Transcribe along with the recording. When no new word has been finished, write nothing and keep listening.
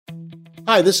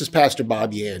Hi, this is Pastor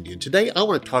Bob Yandian. Today I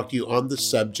want to talk to you on the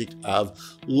subject of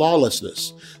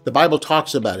lawlessness. The Bible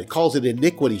talks about it, calls it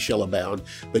iniquity shall abound,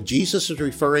 but Jesus is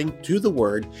referring to the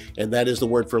word, and that is the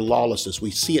word for lawlessness. We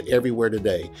see it everywhere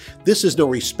today. This is no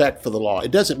respect for the law.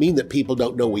 It doesn't mean that people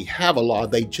don't know we have a law.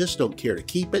 They just don't care to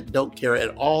keep it, don't care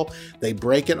at all. They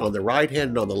break it on the right hand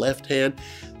and on the left hand.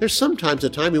 There's sometimes a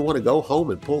time we want to go home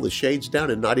and pull the shades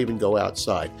down and not even go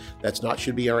outside. That's not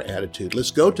should be our attitude. Let's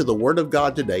go to the Word of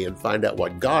God today and find out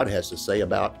what God has to say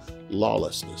about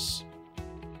lawlessness.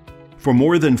 For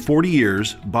more than 40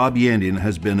 years, Bob Yandian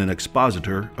has been an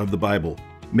expositor of the Bible,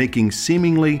 making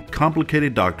seemingly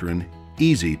complicated doctrine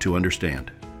easy to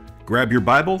understand. Grab your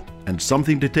Bible and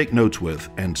something to take notes with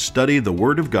and study the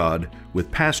Word of God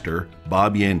with Pastor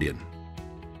Bob Yandian.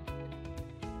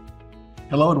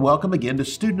 Hello and welcome again to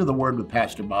Student of the Word with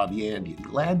Pastor Bob Yandian.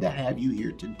 Glad to have you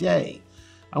here today.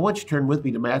 I want you to turn with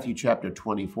me to Matthew chapter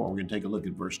 24. We're going to take a look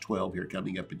at verse 12 here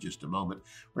coming up in just a moment.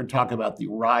 We're going to talk about the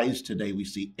rise today we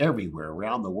see everywhere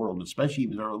around the world, especially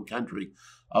even in our own country,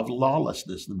 of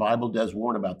lawlessness. The Bible does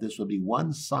warn about this will be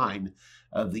one sign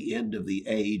of the end of the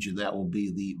age, and that will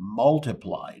be the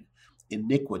multiplied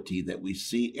iniquity that we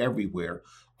see everywhere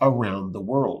around the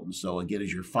world. And so again,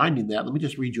 as you're finding that, let me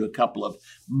just read you a couple of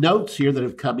notes here that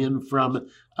have come in from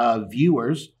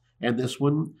viewers. And this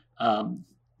one,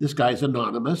 this guy's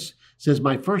anonymous, says,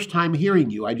 "My first time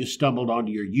hearing you, I just stumbled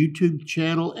onto your YouTube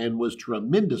channel and was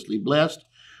tremendously blessed.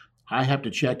 I have to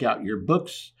check out your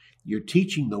books. You're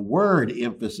teaching the word,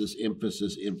 emphasis,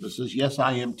 emphasis, emphasis. Yes,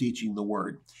 I am teaching the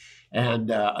word."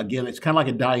 And again, it's kind of like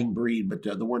a dying breed, but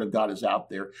the Word of God is out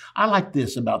there. I like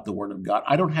this about the Word of God.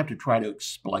 I don't have to try to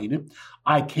explain it.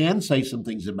 I can say some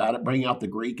things about it, bring out the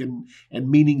Greek and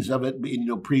meanings of it,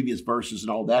 in previous verses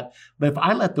and all that. But if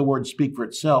I let the Word speak for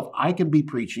itself, I can be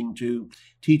teaching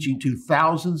to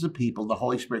thousands of people. The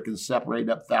Holy Spirit can separate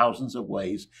up thousands of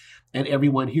ways, and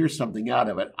everyone hears something out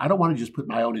of it. I don't want to just put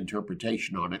my own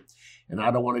interpretation on it, and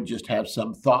I don't want to just have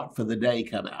some thought for the day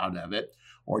come out of it,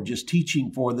 or just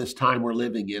teaching for this time we're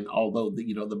living in, although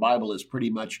the Bible is pretty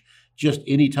much just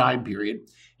any time period,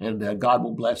 and God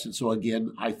will bless it. So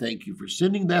again, I thank you for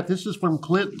sending that. This is from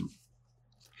Clinton.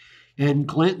 And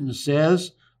Clinton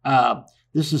says,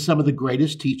 this is some of the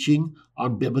greatest teaching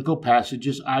on biblical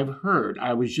passages I've heard.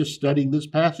 I was just studying this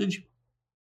passage,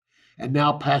 and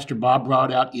now Pastor Bob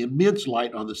brought out immense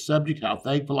light on the subject. How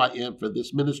thankful I am for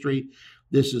this ministry.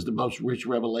 This is the most rich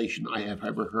revelation I have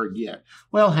ever heard yet.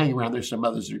 Well, hang around. There's some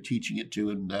others that are teaching it too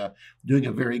and doing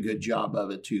a very good job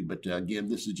of it too. But again,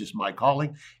 this is just my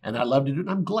calling, and I love to do it.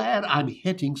 I'm glad I'm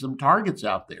hitting some targets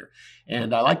out there.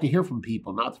 And I like to hear from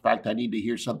people, not the fact I need to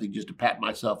hear something just to pat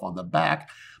myself on the back.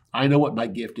 I know what my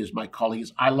gift is, my calling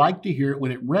is. I like to hear it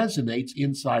when it resonates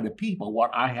inside of people.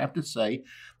 What I have to say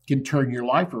can turn your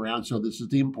life around. So this is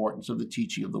the importance of the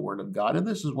teaching of the Word of God. And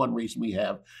this is one reason we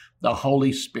have the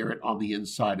Holy Spirit on the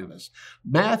inside of us.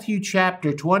 Matthew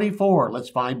chapter 24, let's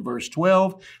find verse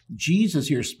 12. Jesus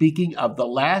here speaking of the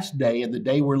last day and the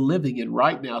day we're living in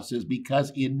right now says,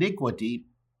 "Because iniquity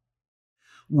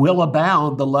will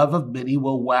abound, the love of many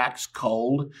will wax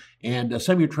cold." And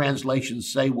some of your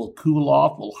translations say will cool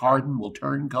off, will harden, will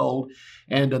turn cold.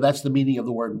 And that's the meaning of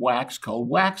the word wax cold.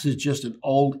 Wax is just an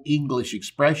old English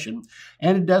expression,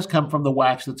 and it does come from the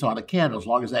wax that's on a candle. As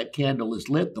long as that candle is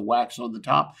lit, the wax on the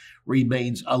top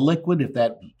remains a liquid. If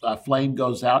that flame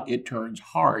goes out, it turns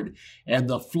hard. And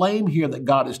the flame here that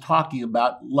God is talking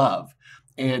about, love.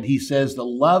 And he says the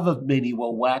love of many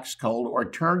will wax cold or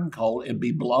turn cold and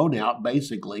be blown out,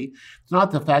 basically. It's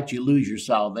not the fact you lose your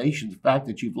salvation, the fact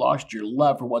that you've lost your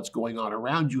love for what's going on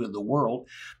around you in the world.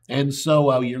 And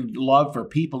so your love for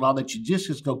people, now that you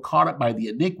just go caught up by the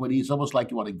iniquity, it's almost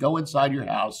like you want to go inside your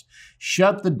house,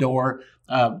 shut the door,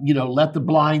 let the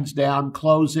blinds down,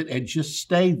 close it, and just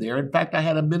stay there. In fact, I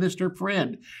had a minister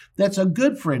friend that's a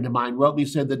good friend of mine wrote me,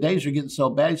 said, the days are getting so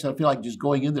bad, he said, I feel like just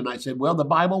going in there. And I said, well, the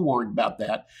Bible warned about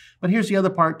that. But here's the other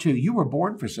part too. You were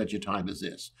born for such a time as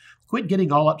this. Quit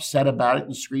getting all upset about it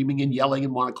and screaming and yelling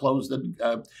and want to close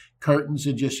the curtains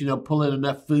and just, pull in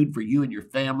enough food for you and your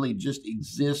family, just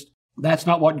exist. That's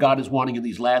not what God is wanting in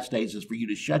these last days, is for you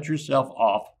to shut yourself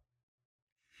off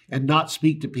and not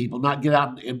speak to people, not get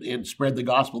out and spread the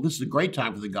gospel. This is a great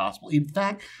time for the gospel. In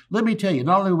fact, let me tell you,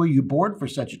 not only were you born for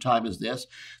such a time as this,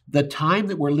 the time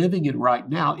that we're living in right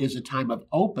now is a time of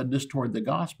openness toward the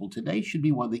gospel. Today should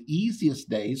be one of the easiest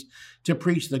days to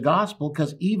preach the gospel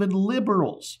because even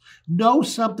liberals know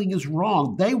something is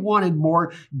wrong. They wanted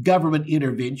more government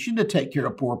intervention to take care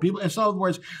of poor people. In other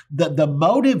words, the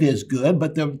motive is good,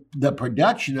 but the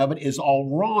production of it is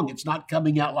all wrong. It's not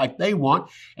coming out like they want,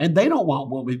 and they don't want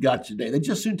what we've we've got today. They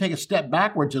just soon take a step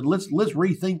backwards and let's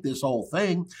rethink this whole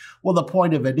thing. Well, the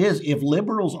point of it is, if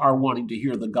liberals are wanting to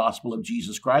hear the gospel of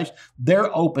Jesus Christ,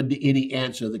 they're open to any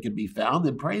answer that can be found,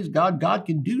 then praise God, God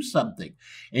can do something.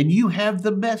 And you have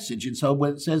the message. And so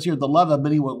when it says here, the love of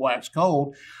many will wax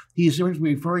cold, he's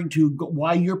referring to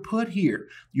why you're put here.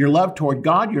 Your love toward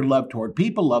God, your love toward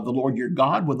people. Love the Lord your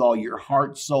God with all your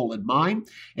heart, soul, and mind.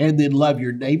 And then love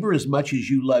your neighbor as much as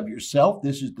you love yourself.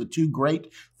 This is the two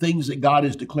great things that God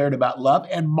has declared about love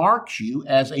and marks you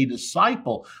as a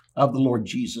disciple of the Lord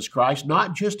Jesus Christ.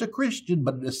 Not just a Christian,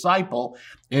 but a disciple.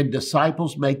 And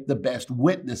disciples make the best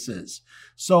witnesses.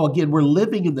 So again, we're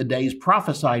living in the days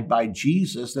prophesied by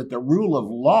Jesus that the rule of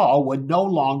law would no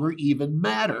longer even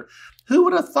matter. Who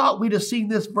would have thought we'd have seen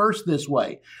this verse this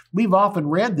way? We've often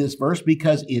read this verse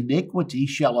because iniquity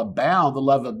shall abound, the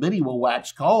love of many will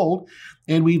wax cold.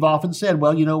 And we've often said,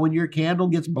 well, you know, when your candle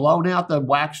gets blown out, the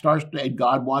wax starts, and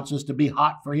God wants us to be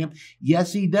hot for him.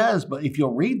 Yes, he does. But if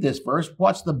you'll read this verse,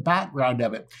 what's the background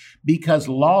of it? Because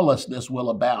lawlessness will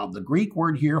abound. The Greek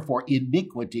word here for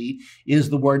iniquity is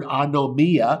the word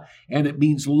anomia, and it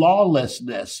means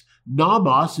lawlessness.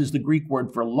 Nomos is the Greek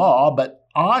word for law, but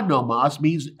anomos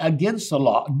means against the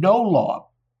law, no law,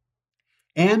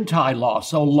 anti-law.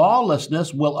 So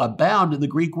lawlessness will abound, and the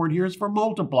Greek word here is for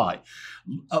multiply.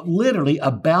 Literally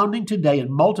abounding today and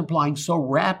multiplying so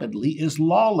rapidly is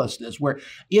lawlessness, where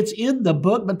it's in the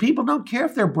book, but people don't care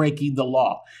if they're breaking the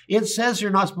law. It says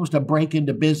you're not supposed to break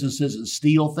into businesses and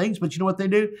steal things, but you know what they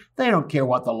do? They don't care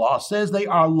what the law says. They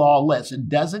are lawless and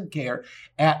doesn't care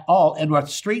at all. And our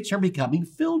streets are becoming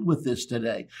filled with this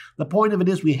today. The point of it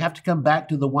is we have to come back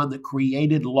to the one that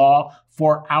created law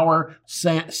for our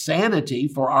sanity,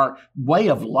 for our way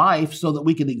of life, so that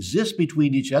we can exist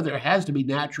between each other. There has to be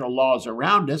natural laws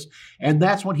around us, and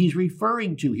that's what he's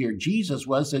referring to here. Jesus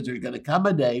says there's going to come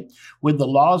a day when the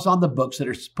laws on the books that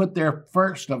are put there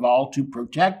first of all to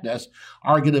protect us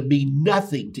are going to mean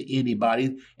nothing to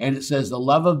anybody, and it says the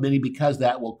love of many, because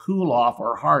that will cool off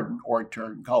or harden or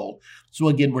turn cold. So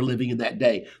again, we're living in that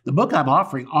day. The book I'm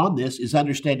offering on this is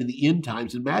Understanding the End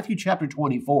Times. In Matthew chapter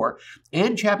 24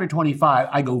 and chapter 25,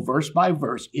 I go verse by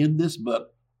verse in this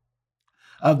book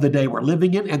of the day we're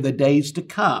living in and the days to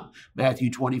come. Matthew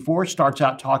 24 starts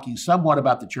out talking somewhat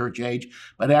about the church age,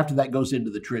 but after that goes into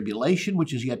the tribulation,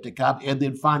 which is yet to come, and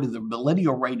then finally the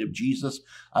millennial reign of Jesus,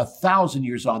 1,000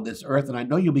 years on this earth. And I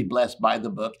know you'll be blessed by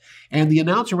the book. And the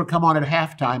announcer will come on at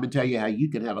halftime and tell you how you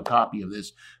can have a copy of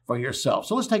this for yourself.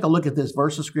 So let's take a look at this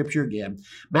verse of scripture again.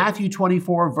 Matthew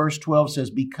 24 verse 12 says,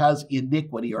 because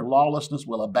iniquity or lawlessness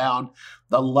will abound,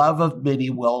 the love of many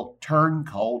will turn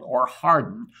cold or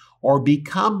harden or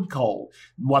become cold.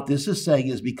 And what this is saying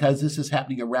is because this is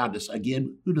happening around us.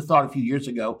 Again, who'd have thought a few years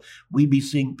ago we'd be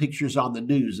seeing pictures on the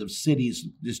news of cities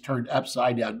just turned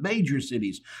upside down, major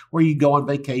cities where you go on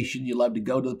vacation. You love to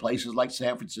go to the places like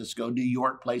San Francisco, New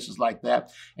York, places like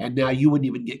that. And now you wouldn't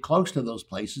even get close to those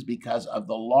places because of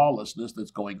the lawlessness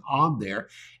that's going on there.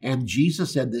 And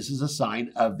Jesus said this is a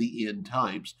sign of the end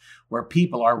times, where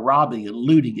people are robbing and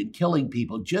looting and killing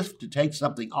people just to take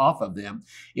something off of them.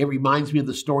 It reminds me of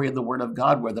the story in the Word of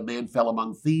God where the man fell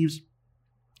among thieves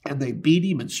and they beat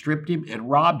him and stripped him and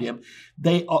robbed him.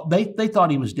 They thought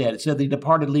he was dead. It said they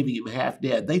departed, leaving him half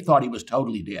dead. They thought he was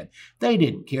totally dead. They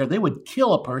didn't care. They would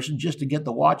kill a person just to get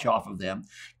the watch off of them,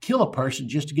 kill a person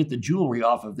just to get the jewelry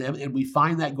off of them. And we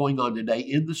find that going on today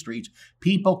in the streets.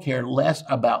 People care less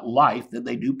about life than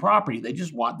they do property. They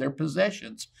just want their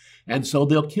possessions. And so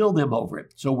they'll kill them over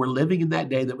it. So we're living in that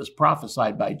day that was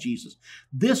prophesied by Jesus.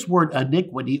 This word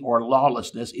iniquity or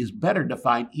lawlessness is better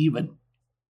defined even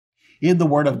in the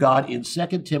Word of God in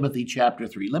 2 Timothy chapter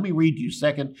 3. Let me read you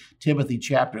 2 Timothy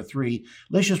chapter 3.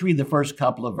 Let's just read the first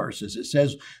couple of verses. It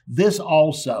says, this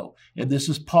also, and this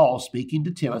is Paul speaking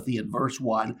to Timothy in verse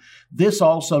 1, this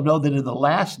also know that in the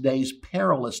last days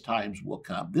perilous times will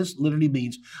come. This literally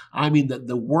means, that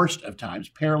the worst of times.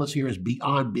 Perilous here is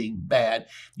beyond being bad.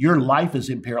 Your life is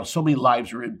in peril. So many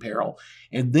lives are in peril.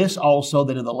 And this also,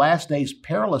 that in the last days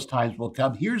perilous times will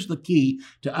come. Here's the key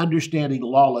to understanding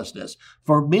lawlessness.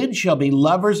 For men shall be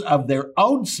lovers of their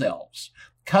own selves,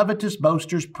 covetous,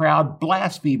 boasters, proud,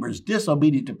 blasphemers,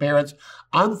 disobedient to parents,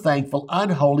 unthankful,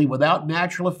 unholy, without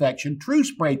natural affection,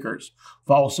 truce breakers,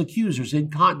 false accusers,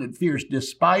 incontinent, fierce,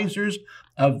 despisers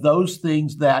of those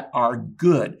things that are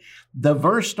good. The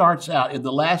verse starts out, in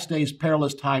the last days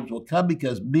perilous times will come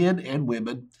because men and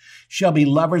women shall be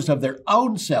lovers of their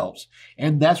own selves.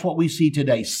 And that's what we see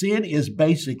today. Sin is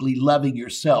basically loving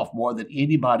yourself more than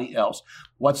anybody else.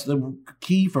 What's the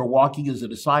key for walking as a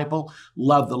disciple?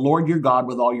 Love the Lord your God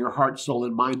with all your heart, soul,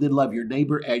 and mind. Then love your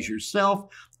neighbor as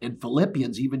yourself. And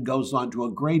Philippians even goes on to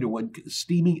a greater one,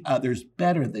 esteeming others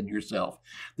better than yourself.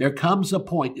 There comes a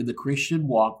point in the Christian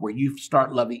walk where you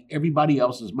start loving everybody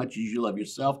else as much as you love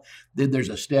yourself. Then there's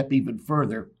a step even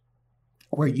further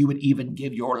where you would even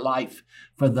give your life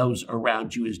for those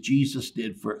around you as Jesus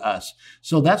did for us.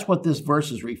 So that's what this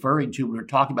verse is referring to when we're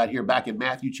talking about here back in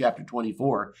Matthew chapter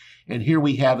 24. And here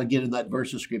we have again in that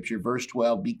verse of scripture, verse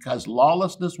 12, because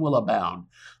lawlessness will abound,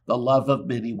 the love of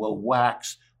many will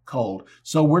wax cold.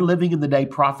 So we're living in the day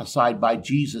prophesied by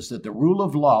Jesus that the rule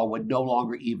of law would no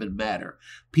longer even matter.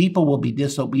 People will be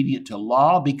disobedient to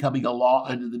law, becoming a law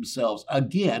unto themselves.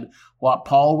 Again, what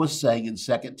Paul was saying in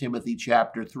 2 Timothy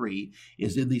chapter 3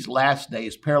 is in these last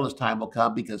days, perilous time will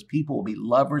come because people will be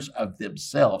lovers of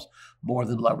themselves more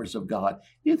than lovers of God.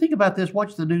 You think about this,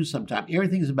 watch the news sometime.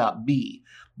 Everything is about me.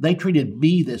 They treated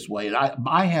me this way, and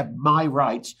I have my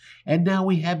rights. And now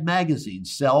we have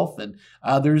magazines, Self and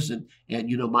others, and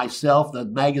myself, the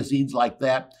magazines like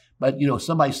that. But,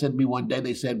 somebody said to me one day,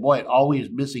 they said, boy, always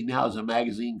missing now is a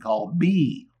magazine called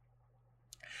Me.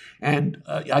 And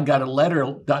I got a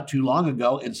letter not too long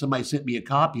ago, and somebody sent me a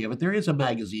copy of it. There is a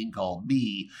magazine called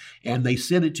Me, and they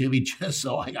sent it to me just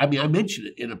so, I mentioned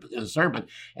it in a sermon,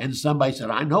 and somebody said,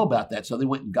 I know about that. So they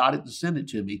went and got it and sent it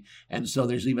to me. And so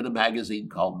there's even a magazine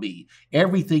called Me.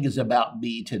 Everything is about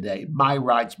me today. My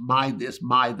rights, my this,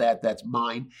 my that, that's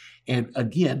mine. And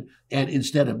again, and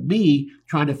instead of me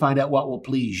trying to find out what will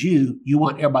please you, you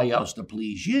want everybody else to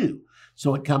please you.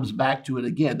 So it comes back to it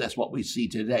again. That's what we see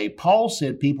today. Paul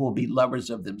said people will be lovers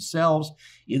of themselves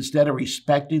instead of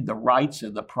respecting the rights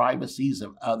and the privacies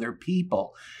of other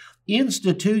people.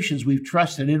 Institutions we've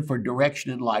trusted in for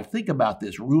direction in life. Think about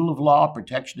this. Rule of law,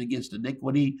 protection against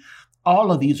iniquity.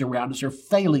 All of these around us are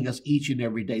failing us each and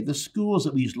every day. The schools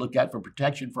that we used to look at for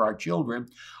protection for our children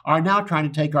are now trying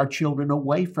to take our children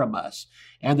away from us.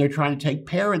 And they're trying to take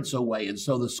parents away. And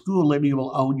so the school literally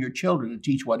will own your children and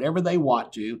teach whatever they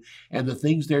want to. And the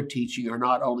things they're teaching are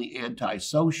not only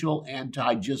anti-social,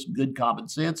 anti-just good common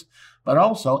sense, but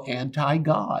also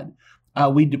anti-God.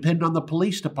 We depend on the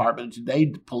police department.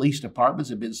 Today, police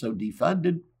departments have been so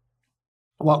defunded.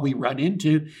 What we run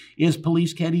into is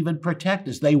police can't even protect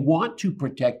us. They want to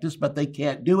protect us, but they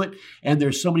can't do it. And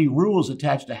there's so many rules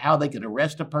attached to how they can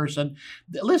arrest a person.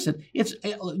 Listen,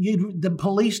 the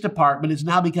police department is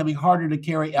now becoming harder to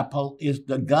carry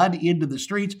the gun into the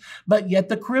streets, but yet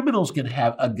the criminals can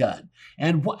have a gun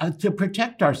and to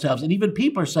protect ourselves. And even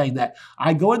people are saying that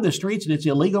I go in the streets and it's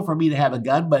illegal for me to have a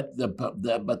gun, but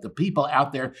the people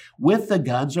out there with the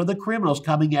guns are the criminals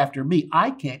coming after me.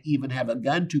 I can't even have a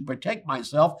gun to protect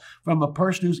myself from a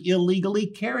person who's illegally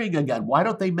carrying a gun. Why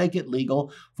don't they make it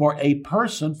legal for a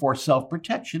person for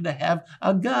self-protection to have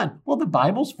a gun? Well, the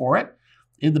Bible's for it.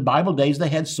 In the Bible days, they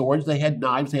had swords, they had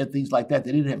knives, they had things like that.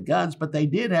 They didn't have guns, but they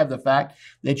did have the fact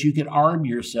that you could arm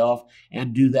yourself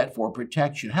and do that for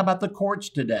protection. How about the courts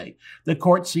today? The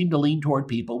courts seem to lean toward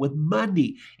people with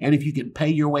money. And if you can pay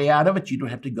your way out of it, you don't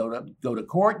have to go to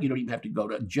court. You don't even have to go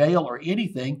to jail or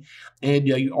anything,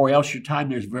 or else your time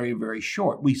there is very, very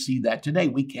short. We see that today.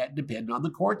 We can't depend on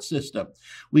the court system.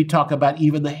 We talk about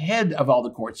even the head of all the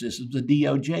court systems, the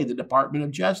DOJ, the Department of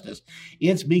Justice.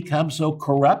 It's become so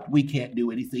corrupt, we can't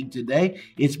do anything today.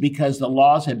 It's because the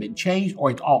laws have been changed,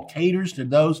 or it all caters to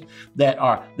those that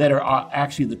are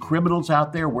actually the criminals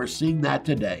out there. We're seeing that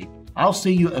today. I'll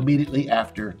see you immediately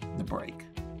after the break.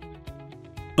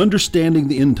 Understanding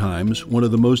the end times, one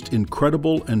of the most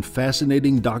incredible and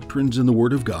fascinating doctrines in the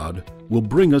Word of God, will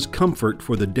bring us comfort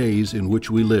for the days in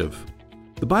which we live.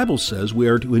 The Bible says we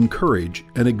are to encourage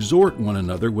and exhort one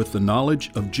another with the knowledge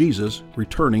of Jesus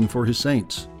returning for His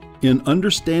saints. In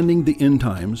Understanding the End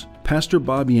Times, Pastor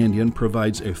Bob Yandian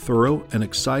provides a thorough and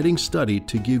exciting study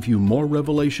to give you more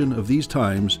revelation of these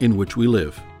times in which we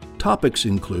live. Topics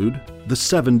include the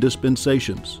 7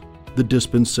 dispensations, the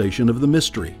dispensation of the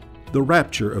mystery, the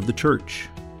rapture of the church,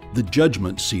 the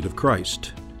judgment seat of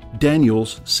Christ,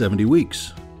 Daniel's 70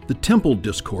 weeks, the temple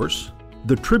discourse,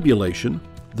 the tribulation,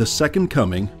 the second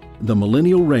coming, the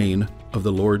millennial reign of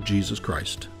the Lord Jesus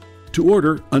Christ. To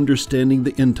order Understanding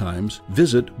the End Times,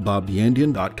 visit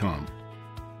bobyandian.com.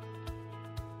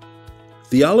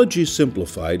 Theology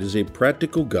Simplified is a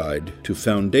practical guide to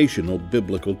foundational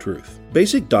biblical truth.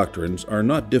 Basic doctrines are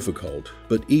not difficult,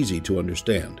 but easy to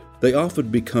understand. They often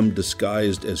become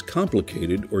disguised as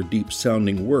complicated or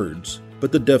deep-sounding words,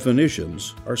 but the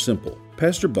definitions are simple.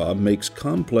 Pastor Bob makes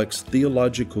complex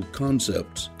theological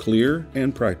concepts clear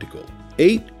and practical.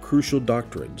 8 crucial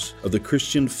doctrines of the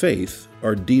Christian faith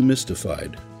are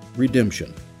demystified: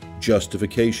 redemption,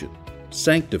 justification,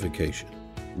 sanctification,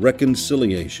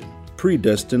 reconciliation,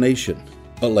 predestination,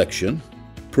 election,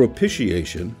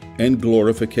 propitiation, and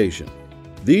glorification.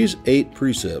 These 8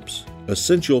 precepts,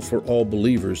 essential for all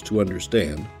believers to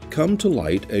understand, come to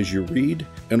light as you read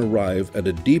and arrive at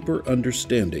a deeper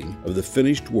understanding of the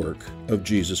finished work of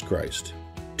Jesus Christ.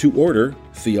 To order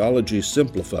Theology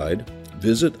Simplified,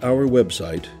 visit our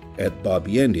website at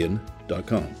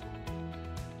bobyandian.com.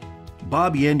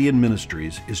 Bob Yandian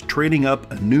Ministries is training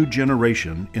up a new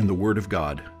generation in the Word of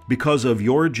God. Because of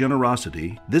your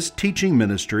generosity, this teaching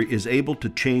ministry is able to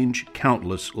change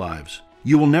countless lives.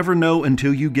 You will never know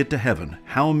until you get to heaven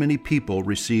how many people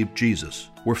received Jesus,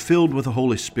 were filled with the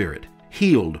Holy Spirit,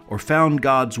 healed, or found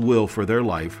God's will for their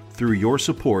life through your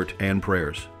support and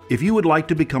prayers. If you would like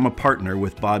to become a partner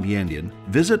with Bob Yandian,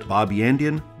 visit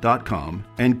bobyandian.com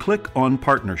and click on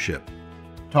Partnership.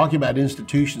 Talking about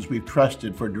institutions we've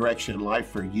trusted for direction in life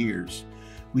for years.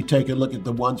 We take a look at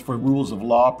the ones for rules of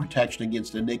law, protection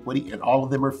against iniquity, and all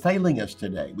of them are failing us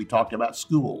today. We talked about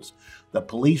schools, the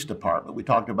police department. We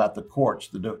talked about the courts,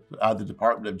 the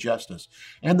Department of Justice,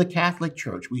 and the Catholic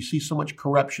Church. We see so much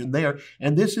corruption there.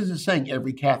 And this isn't saying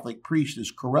every Catholic priest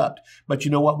is corrupt. But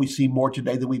you know what? We see more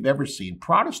today than we've ever seen.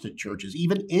 Protestant churches,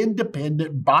 even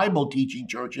independent Bible-teaching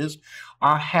churches,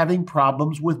 are having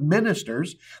problems with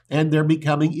ministers, and they're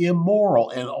becoming immoral.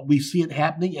 And we see it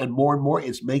happening, and more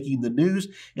it's making the news.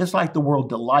 It's like the world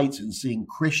delights in seeing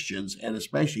Christians, and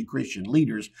especially Christian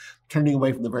leaders, turning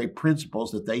away from the very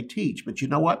principles that they teach. But you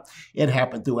know what? It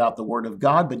happened throughout the Word of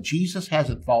God, but Jesus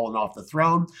hasn't fallen off the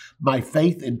throne. My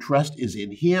faith and trust is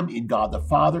in Him, in God the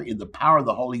Father, in the power of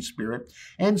the Holy Spirit,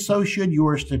 and so should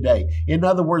yours today. In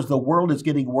other words, the world is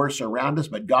getting worse around us,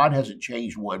 but God hasn't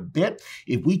changed one bit.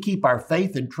 If we keep our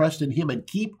faith and trust in Him and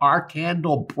keep our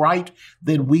candle bright,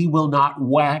 then we will not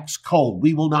wax cold.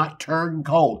 We will not turn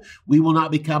cold. We will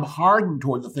not become hardened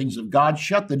toward the things of God,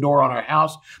 shut the door on our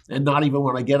house, and not even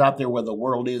want to get out there where the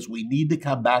world is. We need to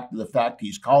come back to the fact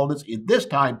He's called us in this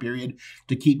time period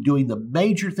to keep doing the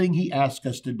major thing He asked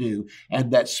us to do,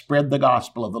 and that's spread the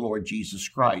gospel of the Lord Jesus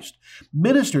Christ.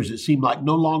 Ministers, it seems like,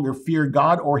 no longer fear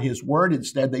God or His word.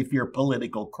 Instead, they fear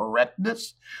political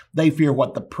correctness. They fear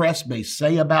what the press may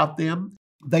say about them.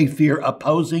 They fear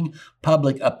opposing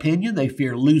public opinion. They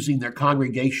fear losing their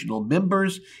congregational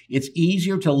members. It's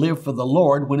easier to live for the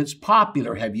Lord when it's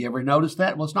popular. Have you ever noticed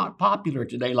that? Well, it's not popular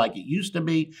today like it used to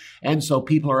be. And so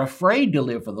people are afraid to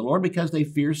live for the Lord because they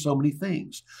fear so many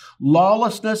things.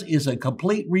 Lawlessness is a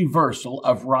complete reversal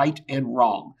of right and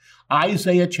wrong.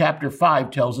 Isaiah chapter 5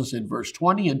 tells us in verse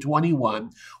 20 and 21,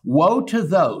 "Woe to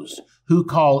those who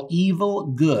call evil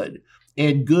good,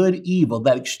 and good evil,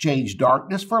 that exchange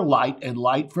darkness for light and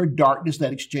light for darkness,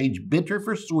 that exchange bitter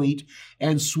for sweet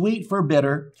and sweet for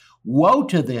bitter. Woe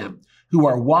to them who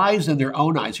are wise in their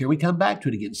own eyes." Here we come back to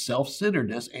it again,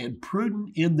 self-centeredness, and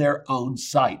prudent in their own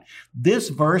sight. This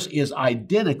verse is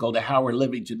identical to how we're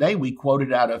living today. We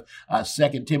quoted out of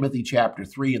 2 Timothy chapter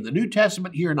 3 in the New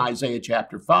Testament. Here in Isaiah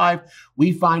chapter 5,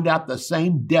 we find out the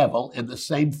same devil and the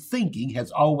same thinking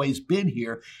has always been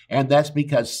here, and that's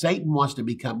because Satan wants to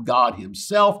become God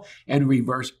himself and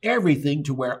reverse everything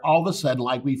to where all of a sudden,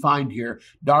 like we find here,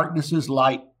 darkness is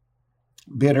light,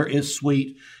 bitter is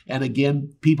sweet. And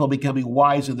again, people becoming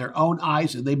wise in their own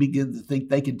eyes, and they begin to think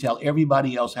they can tell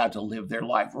everybody else how to live their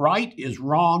life. Right is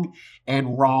wrong,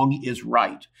 and wrong is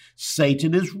right.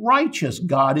 Satan is righteous.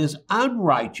 God is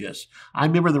unrighteous. I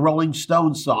remember the Rolling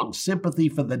Stones song, "Sympathy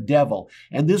for the Devil,"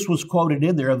 and this was quoted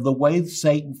in there of the way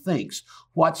Satan thinks.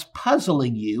 "What's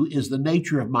puzzling you is the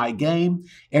nature of my game.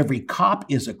 Every cop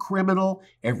is a criminal.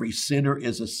 Every sinner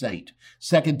is a saint."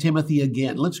 2 Timothy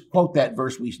again. Let's quote that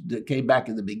verse we came back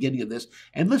in the beginning of this,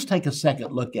 and let's take a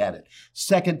second look at it.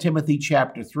 2 Timothy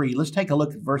chapter 3. Let's take a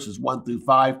look at verses 1 through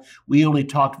 5. We only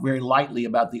talked very lightly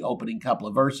about the opening couple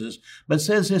of verses, but it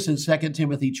says this in 2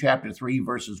 Timothy chapter 3,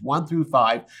 verses 1 through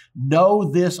 5.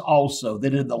 "Know this also,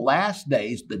 that in the last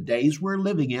days, the days we're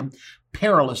living in,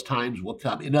 perilous times will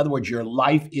come." In other words, your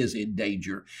life is in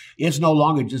danger. It's no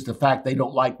longer just the fact they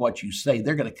don't like what you say.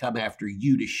 They're going to come after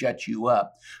you to shut you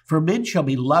up. "For men shall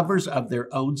be lovers of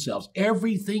their own selves."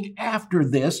 Everything after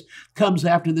this comes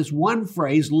after this one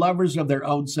phrase, lovers of their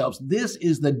own selves. This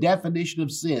is the definition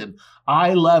of sin.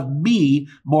 I love me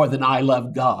more than I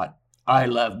love God. I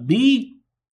love me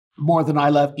more than I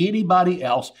love anybody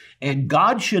else, and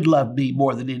God should love me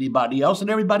more than anybody else, and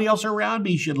everybody else around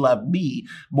me should love me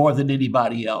more than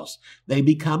anybody else. They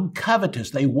become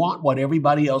covetous. They want what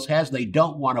everybody else has. They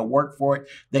don't want to work for it.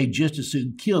 They just as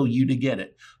soon kill you to get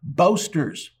it.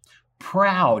 Boasters,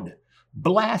 proud,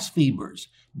 blasphemers,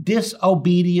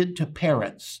 disobedient to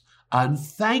parents,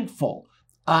 unthankful,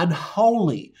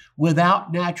 unholy,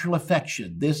 without natural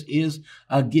affection. This is,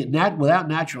 again, without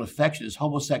natural affection is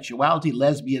homosexuality,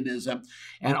 lesbianism,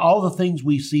 and all the things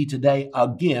we see today,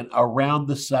 again, around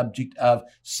the subject of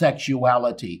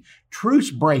sexuality.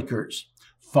 Truce breakers,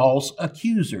 false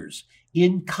accusers,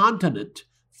 incontinent,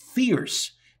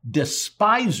 fierce,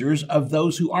 despisers of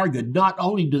those who are good. Not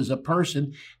only does a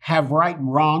person have right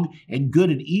and wrong and good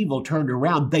and evil turned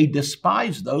around, they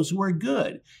despise those who are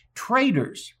good.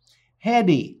 Traitors,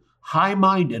 heady,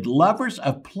 high-minded, lovers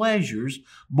of pleasures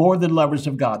more than lovers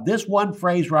of God. This one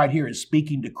phrase right here is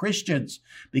speaking to Christians,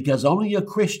 because only a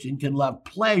Christian can love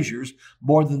pleasures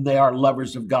more than they are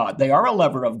lovers of God. They are a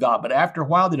lover of God, but after a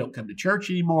while, they don't come to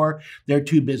church anymore. They're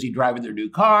too busy driving their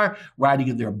new car, riding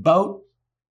in their boat.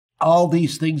 All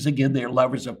these things, again, they are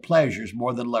lovers of pleasures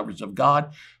more than lovers of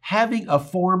God, having a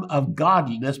form of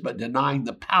godliness, but denying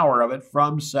the power of it.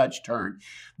 From such turn.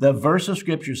 The verse of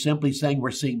Scripture simply saying we're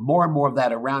seeing more and more of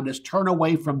that around us. Turn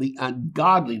away from the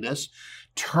ungodliness,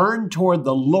 turn toward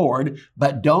the Lord,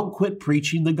 but don't quit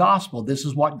preaching the gospel. This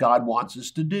is what God wants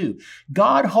us to do.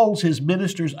 God holds his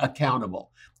ministers accountable.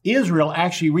 Israel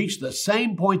actually reached the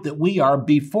same point that we are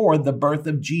before the birth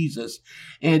of Jesus.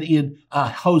 And in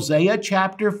Hosea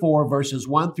chapter 4, verses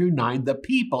 1 through 9, the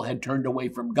people had turned away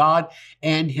from God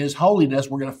and his holiness.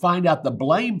 We're going to find out the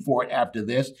blame for it after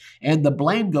this. And the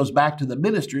blame goes back to the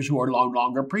ministers who are no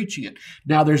longer preaching it.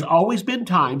 Now, there's always been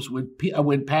times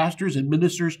when pastors and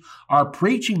ministers are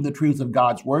preaching the truth of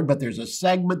God's word, but there's a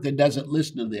segment that doesn't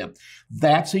listen to them.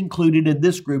 That's included in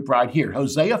this group right here.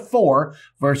 Hosea 4,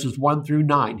 verses 1 through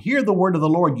 9. Hear the word of the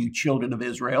Lord, you children of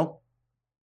Israel.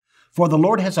 For the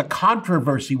Lord has a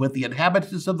controversy with the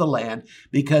inhabitants of the land,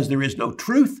 because there is no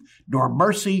truth, nor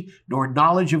mercy, nor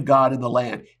knowledge of God in the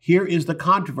land. Here is the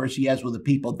controversy as with the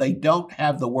people. They don't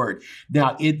have the word.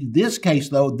 Now, in this case,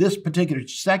 though, this particular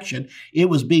section, it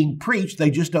was being preached.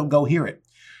 They just don't go hear it.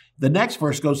 The next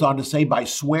verse goes on to say, by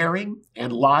swearing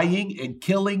and lying and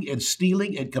killing and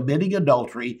stealing and committing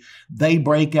adultery, they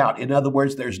break out. In other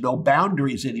words, there's no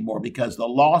boundaries anymore, because the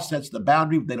law sets the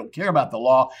boundary. They don't care about the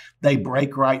law. They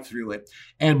break right through it.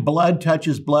 And blood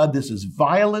touches blood. This is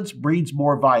violence breeds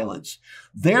more violence.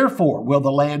 Therefore will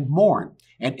the land mourn,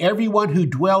 and everyone who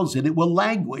dwells in it will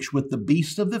languish with the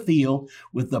beasts of the field,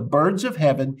 with the birds of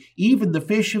heaven, even the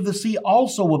fish of the sea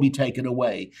also will be taken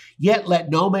away. Yet let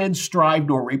no man strive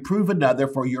nor reprove another,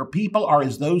 for your people are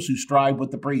as those who strive with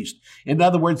the priest. In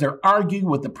other words, they're arguing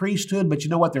with the priesthood, but you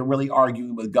know what? They're really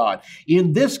arguing with God.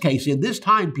 In this case, in this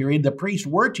time period, the priests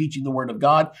were teaching the word of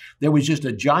God. There was just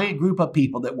a giant group of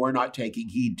people that were not taking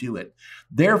heed to it.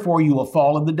 Therefore you will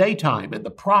fall in the daytime, and the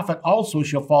prophet also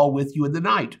shall fall with you in the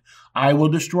night. I will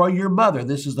destroy your mother.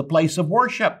 This is the place of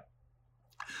worship.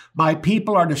 My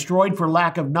people are destroyed for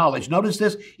lack of knowledge. Notice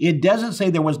this. It doesn't say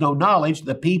there was no knowledge.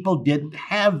 The people didn't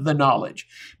have the knowledge.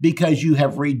 Because you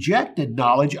have rejected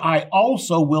knowledge, I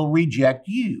also will reject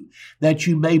you, that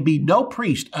you may be no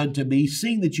priest unto me,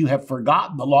 seeing that you have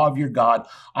forgotten the law of your God.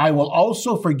 I will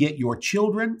also forget your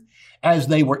children. As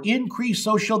they were increased,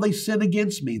 so shall they sin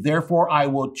against me. Therefore, I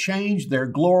will change their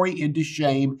glory into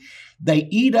shame. They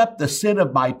eat up the sin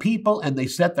of my people, and they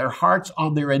set their hearts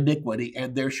on their iniquity.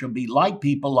 And there shall be like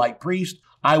people, like priests.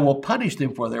 I will punish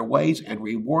them for their ways and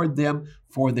reward them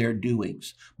for their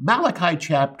doings. Malachi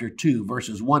chapter 2,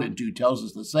 verses 1 and 2 tells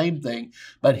us the same thing.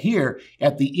 But here,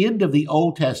 at the end of the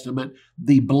Old Testament,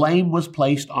 the blame was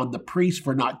placed on the priests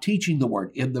for not teaching the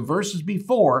word. In the verses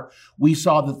before, we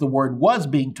saw that the word was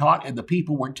being taught and the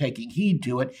people weren't taking heed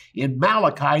to it. In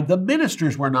Malachi, the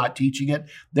ministers were not teaching it.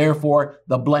 Therefore,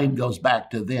 the blame goes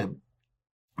back to them.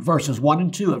 Verses 1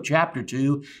 and 2 of chapter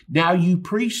 2, now you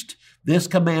priest, this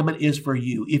commandment is for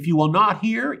you. If you will not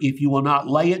hear, if you will not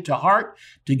lay it to heart,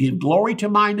 to give glory to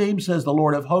my name, says the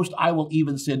Lord of hosts, I will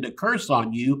even send a curse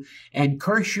on you and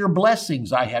curse your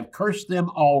blessings. I have cursed them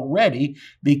already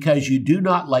because you do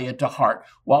not lay it to heart.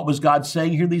 What was God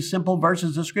saying here in these simple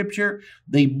verses of Scripture?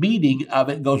 The meaning of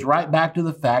it goes right back to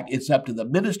the fact it's up to the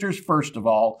ministers, first of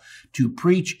all, to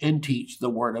preach and teach the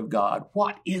Word of God.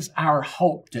 What is our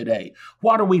hope today?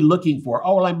 What are we looking for?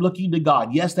 Oh, I'm looking to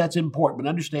God. Yes, that's important, but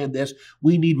understand this.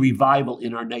 We need revival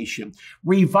in our nation.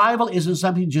 Revival isn't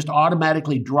something that just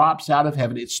automatically drops out of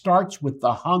heaven. It starts with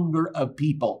the hunger of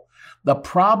people. The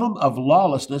problem of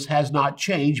lawlessness has not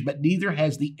changed, but neither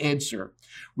has the answer.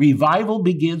 Revival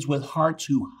begins with hearts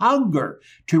who hunger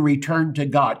to return to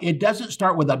God. It doesn't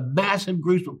start with a massive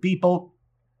group of people.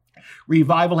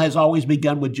 Revival has always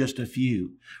begun with just a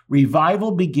few.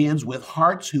 Revival begins with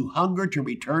hearts who hunger to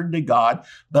return to God,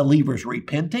 believers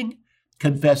repenting,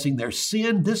 confessing their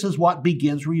sin. This is what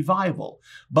begins revival.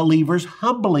 Believers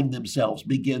humbling themselves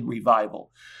begin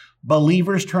revival.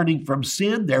 Believers turning from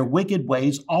sin, their wicked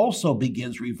ways, also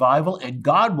begins revival, and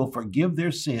God will forgive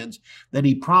their sins that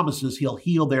He promises He'll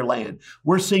heal their land.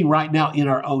 We're seeing right now in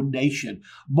our own nation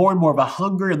more and more of a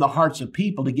hunger in the hearts of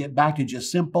people to get back to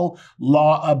just simple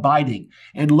law abiding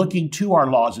and looking to our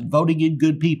laws and voting in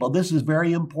good people. This is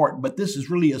very important, but this is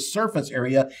really a surface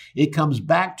area. It comes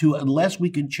back to, unless we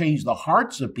can change the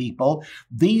hearts of people,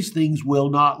 these things will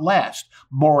not last.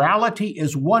 Morality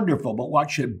is wonderful, but what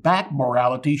should back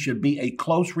morality should be a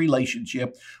close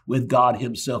relationship with God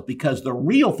Himself, because the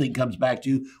real thing comes back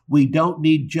to, we don't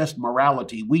need just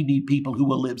morality. We need people who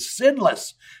will live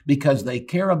sinless because they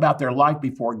care about their life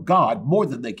before God more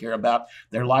than they care about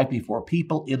their life before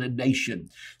people in a nation.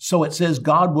 So it says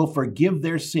God will forgive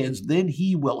their sins, then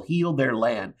He will heal their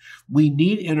land. We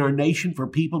need in our nation for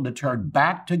people to turn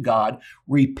back to God,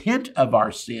 repent of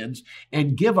our sins,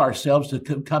 and give ourselves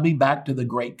to coming back to the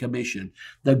Great Commission.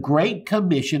 The Great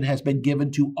Commission has been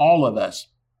given to all of us.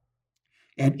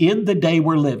 And in the day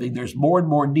we're living, there's more and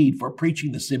more need for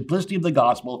preaching the simplicity of the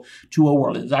gospel to a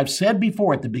world. As I've said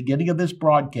before at the beginning of this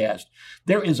broadcast,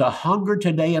 there is a hunger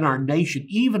today in our nation,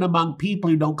 even among people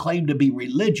who don't claim to be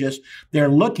religious. They're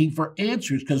looking for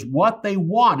answers because what they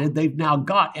wanted, they've now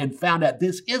got and found out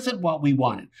this isn't what we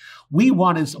wanted. We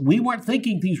weren't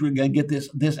thinking things were going to get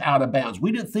this out of bounds.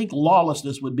 We didn't think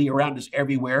lawlessness would be around us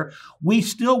everywhere. We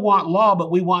still want law, but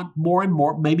we want more and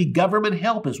more. Maybe government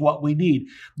help is what we need.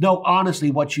 No, honestly,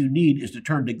 what you need is to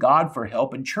turn to God for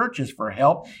help and churches for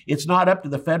help. It's not up to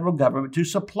the federal government to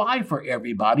supply for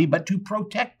everybody, but to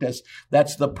protect us.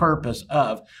 That's the purpose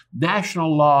of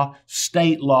national law,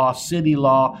 state law, city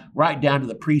law, right down to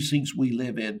the precincts we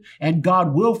live in. And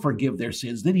God will forgive their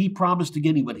sins. Then He promised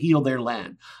again He would heal their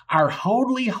land. Our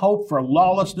only hope for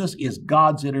lawlessness is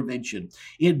God's intervention.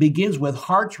 It begins with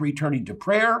hearts returning to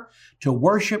prayer, to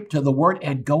worship, to the Word,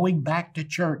 and going back to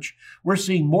church. We're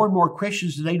seeing more and more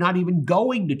Christians today not even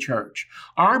going to church.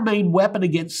 Our main weapon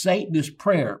against Satan is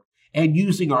prayer and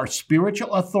using our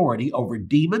spiritual authority over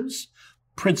demons,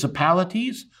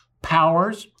 principalities,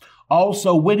 powers.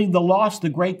 Also, winning the lost, the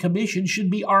Great Commission,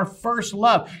 should be our first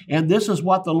love. And this is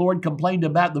what the Lord complained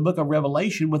about in the book of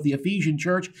Revelation with the Ephesian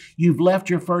church. You've left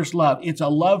your first love. It's a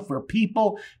love for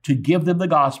people to give them the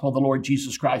gospel of the Lord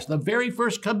Jesus Christ. The very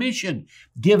first commission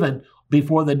given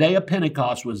before the day of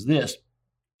Pentecost was this: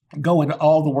 go into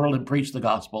all the world and preach the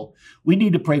gospel. We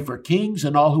need to pray for kings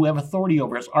and all who have authority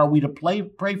over us. Are we to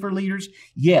pray for leaders?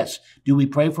 Yes. Do we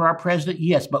pray for our president?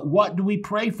 Yes. But what do we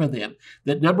pray for them?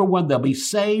 That number one, they'll be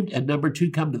saved, and number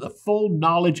two, come to the full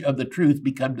knowledge of the truth,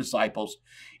 become disciples.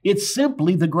 It's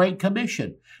simply the Great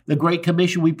Commission. The Great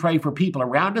Commission, we pray for people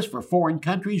around us, for foreign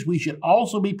countries. We should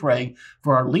also be praying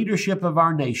for our leadership of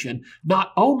our nation.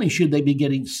 Not only should they be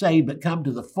getting saved, but come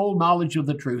to the full knowledge of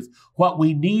the truth. What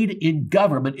we need in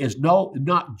government is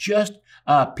not just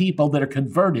people that are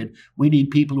converted. We need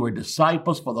people who are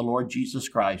disciples for the Lord Jesus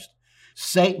Christ.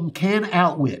 Satan can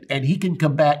outwit and he can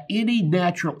combat any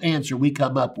natural answer we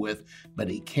come up with, but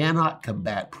he cannot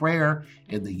combat prayer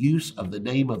and the use of the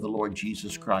name of the Lord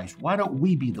Jesus Christ. Why don't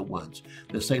we be the ones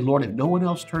that say, Lord, if no one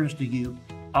else turns to you,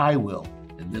 I will.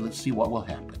 And then let's see what will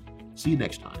happen. See you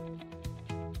next time.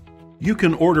 You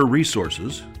can order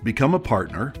resources, become a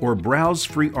partner, or browse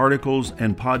free articles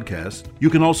and podcasts. You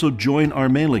can also join our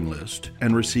mailing list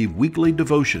and receive weekly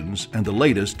devotions and the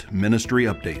latest ministry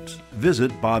updates. Visit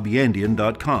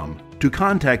bobyandian.com. To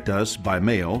contact us by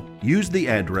mail, use the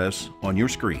address on your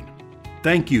screen.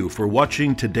 Thank you for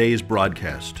watching today's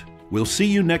broadcast. We'll see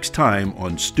you next time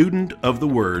on Student of the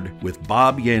Word with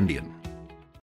Bob Yandian.